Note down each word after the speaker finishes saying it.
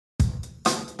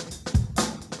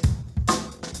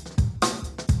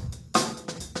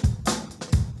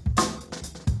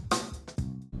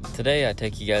Today I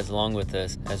take you guys along with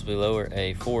us as we lower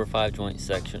a 4 or 5 joint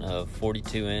section of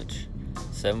 42-inch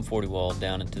 740 wall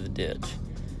down into the ditch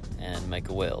and make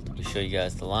a weld. We show you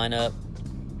guys the lineup,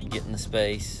 getting the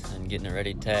space and getting it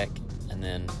ready to tack, and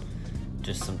then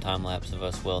just some time lapse of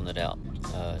us welding it out.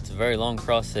 It's a very long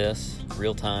process,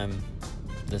 real time.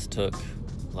 This took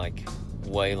like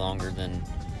way longer than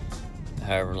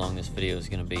however long this video is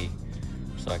going to be,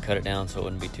 so I cut it down so it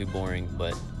wouldn't be too boring,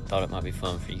 but thought it might be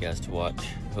fun for you guys to watch.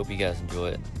 Hope you guys enjoy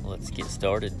it. Let's get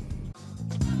started.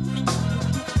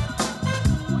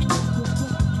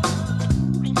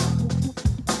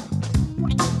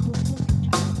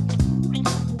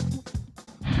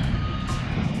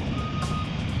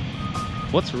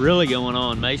 What's really going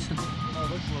on, Mason? Oh,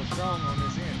 it looks a little strong on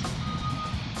this end.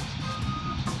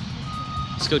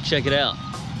 Let's go check it out.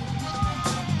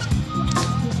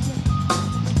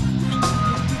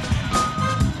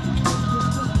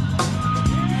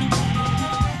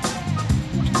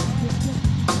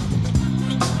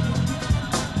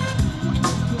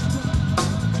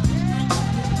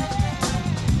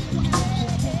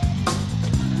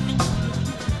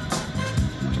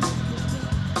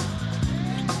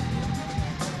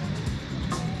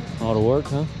 Ought to work,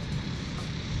 huh?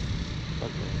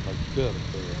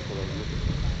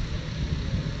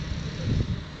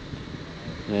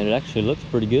 Man, it actually looks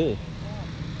pretty good,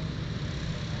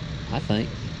 I think.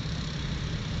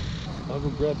 I'll go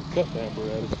grab the cut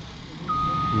apparatus.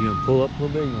 You gonna pull up a little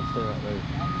bit? You gonna stay right there?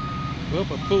 Well,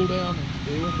 if I pull down,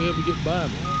 they won't be able to get by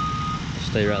me.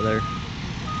 Stay right there.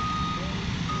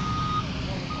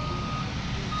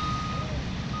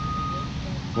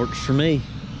 Works for me.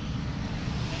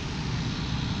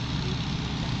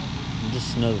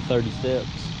 Just another 30 steps,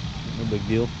 no big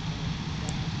deal.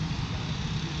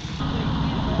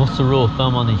 What's the rule of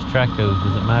thumb on these track goes?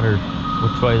 Does it matter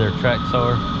which way their tracks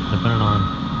are, depending on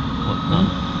what?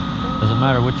 Does it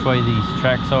matter which way these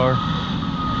tracks are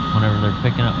whenever they're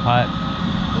picking up pipe?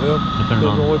 Well,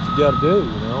 depending on what you got to do.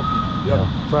 You know, if you got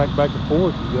to track back and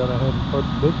forth, you got to have them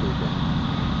perpendicular.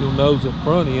 You'll nose at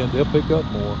front end, they'll pick up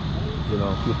more. You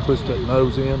know, if you twist that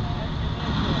nose in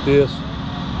with this,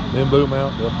 then boom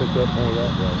out, they'll pick up more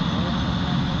that way.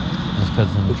 Just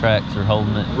because the tracks are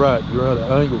holding it. Right, you're at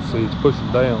an angle, see, it's pushing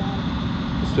down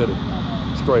instead of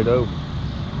straight over.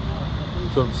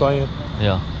 See what I'm saying?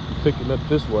 Yeah. You're picking up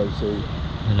this way, see,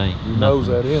 It ain't you nose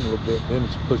that in a little bit, then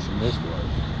it's pushing this way.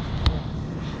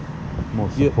 More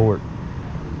support.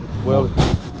 Well,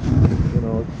 you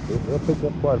know, they'll pick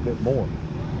up quite a bit more.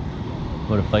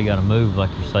 What if they got to move,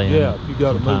 like you're saying? Yeah, if you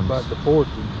got to move back and forth,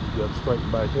 then you got to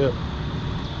straighten back up.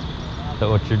 So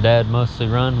what your dad mostly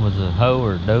run was a hoe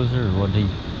or a dozer, or what he?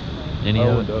 Any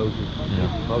of it? Dozer.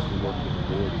 Yeah. Mostly worked in the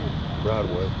ditch, right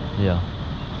away. Yeah.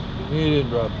 He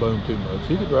didn't drive the boom too much.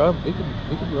 He could drive. He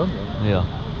could run them. Yeah.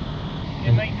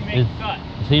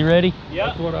 Is he ready? Yeah.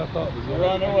 That's what I thought was going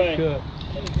Run away. Cut.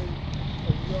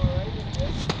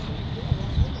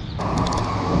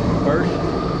 First,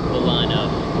 we'll line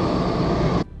up.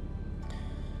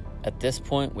 At this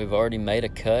point, we've already made a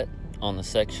cut on the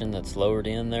section that's lowered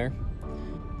in there.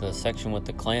 The section with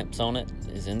the clamps on it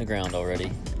is in the ground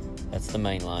already. That's the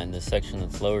main line. The section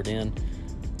that's lowered in,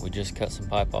 we just cut some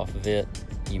pipe off of it.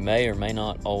 You may or may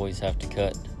not always have to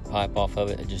cut pipe off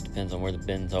of it. It just depends on where the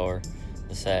bends are,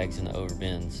 the sags and the over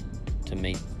bends, to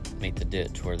meet the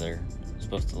ditch where they're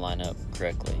supposed to line up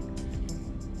correctly.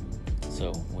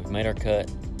 So we've made our cut,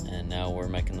 and now we're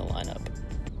making the lineup.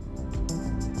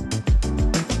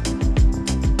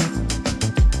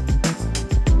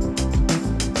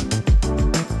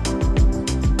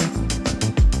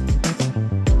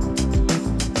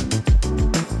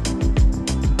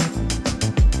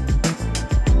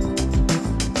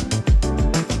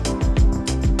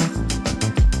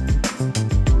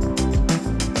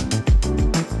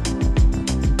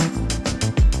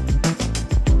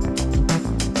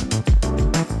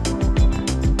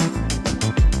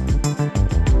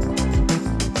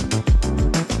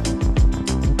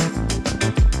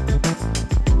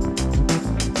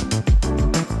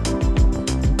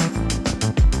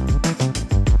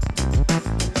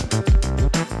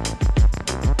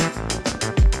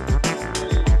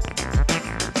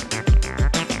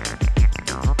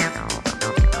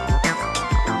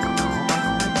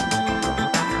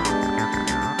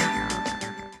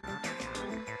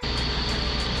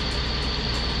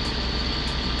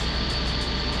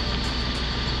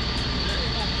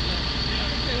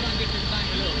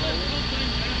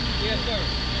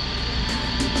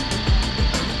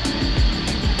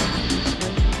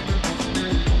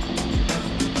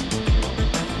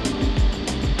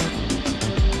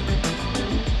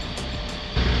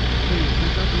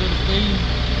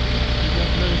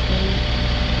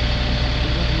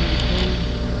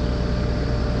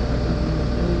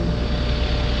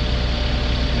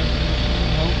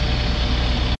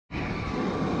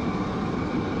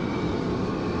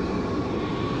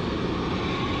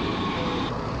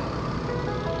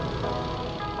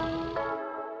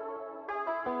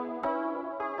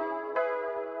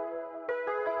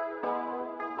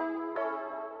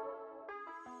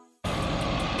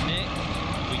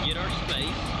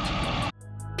 safe.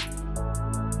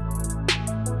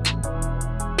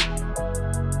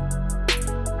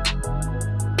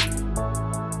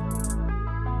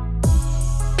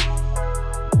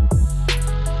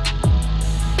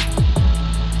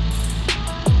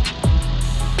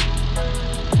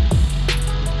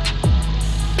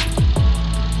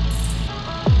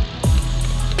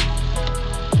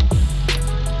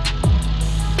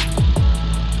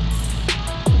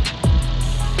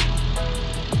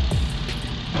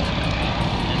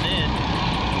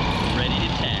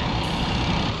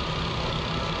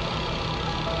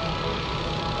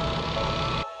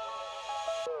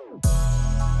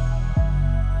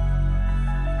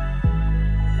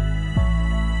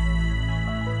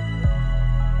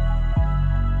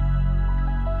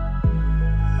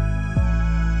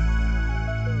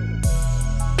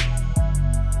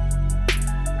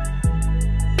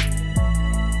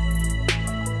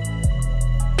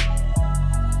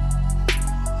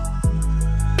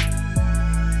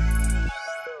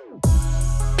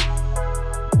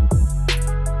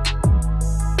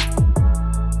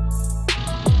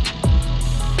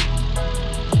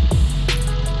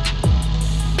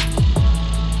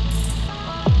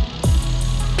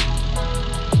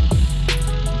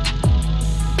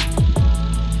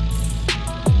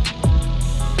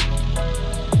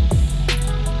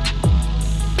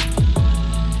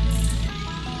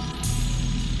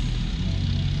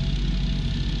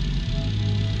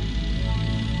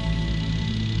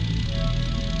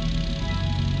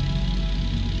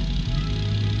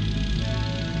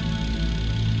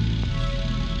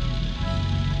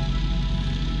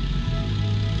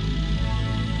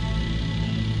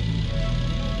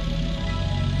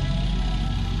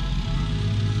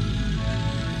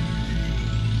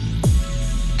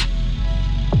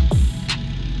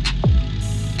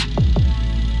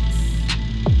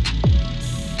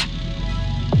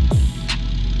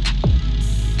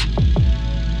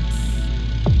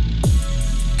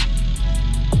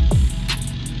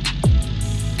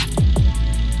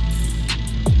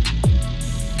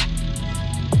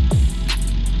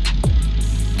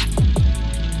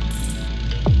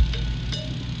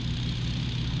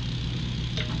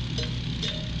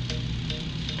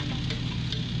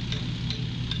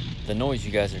 The noise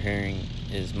you guys are hearing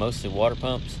is mostly water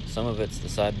pumps. Some of it's the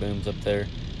side booms up there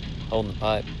holding the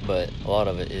pipe, but a lot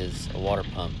of it is a water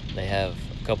pump. They have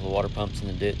a couple of water pumps in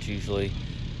the ditch usually,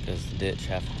 because the ditch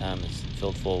half the time is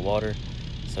filled full of water.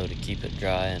 So to keep it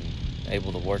dry and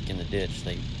able to work in the ditch,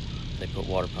 they put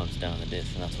water pumps down in the ditch,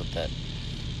 and that's what that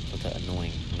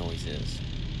annoying noise is.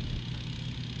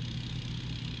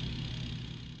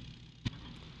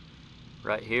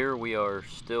 Right here we are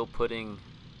still putting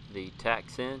the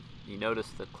tacks in. You notice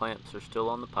the clamps are still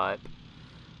on the pipe.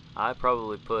 I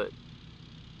probably put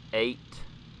 8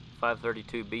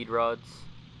 532 bead rods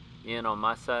in on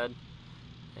my side,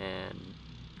 and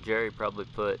Jerry probably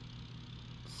put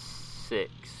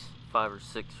 5 or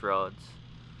 6 rods,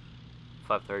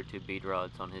 532 bead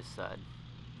rods on his side.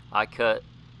 I cut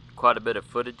quite a bit of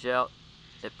footage out.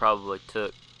 It probably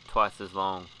took twice as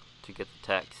long to get the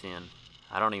tacks in.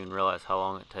 I don't even realize how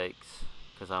long it takes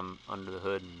because I'm under the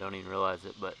hood and don't even realize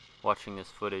it, but watching this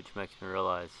footage makes me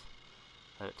realize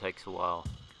that it takes a while.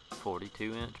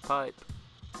 42-inch pipe.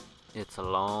 It's a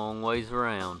long ways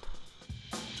around.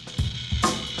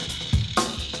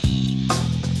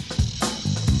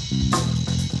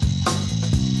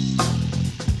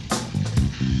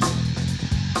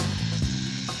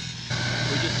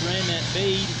 We just ran that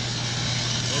bead.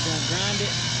 We're going to grind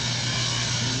it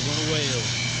and we're going to weld.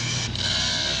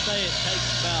 I'd say it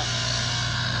takes about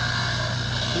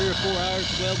 3 or 4 hours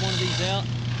to weld one of these out,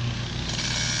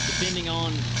 depending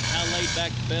on how laid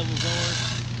back the bevels are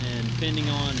and depending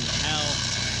on how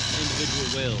individual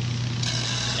welds.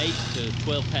 8 to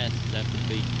 12 passes after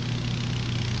the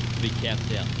bead capped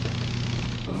out.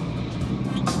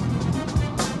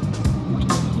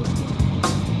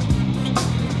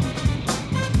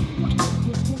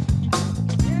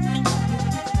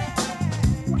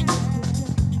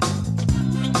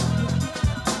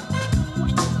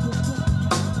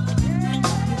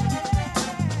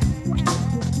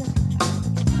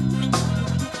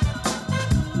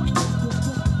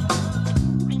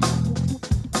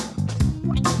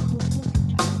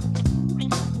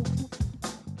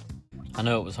 I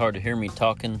know it was hard to hear me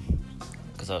talking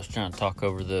because I was trying to talk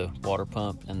over the water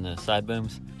pump and the side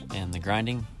booms and the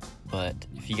grinding, but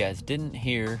if you guys didn't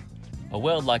hear, a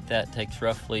weld like that takes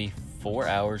roughly 4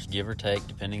 hours, give or take,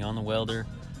 depending on the welder,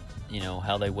 you know,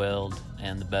 how they weld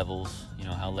and the bevels, you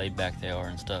know, how laid back they are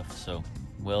and stuff. So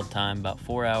weld time about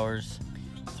 4 hours,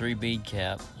 3 bead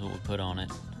cap is what we put on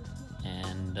it,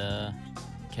 and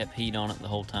kept heat on it the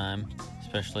whole time,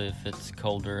 especially if it's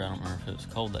colder. I don't remember if it was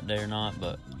cold that day or not,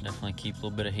 but definitely keep a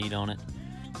little bit of heat on it.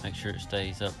 Make sure it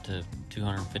stays up to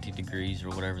 250 degrees or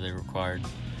whatever they required.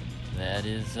 That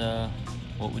is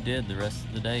what we did the rest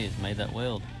of the day, is made that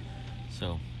weld.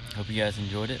 So hope you guys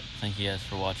enjoyed it. Thank you guys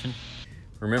for watching.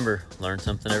 Remember, learn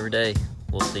something every day.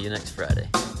 We'll see you next Friday.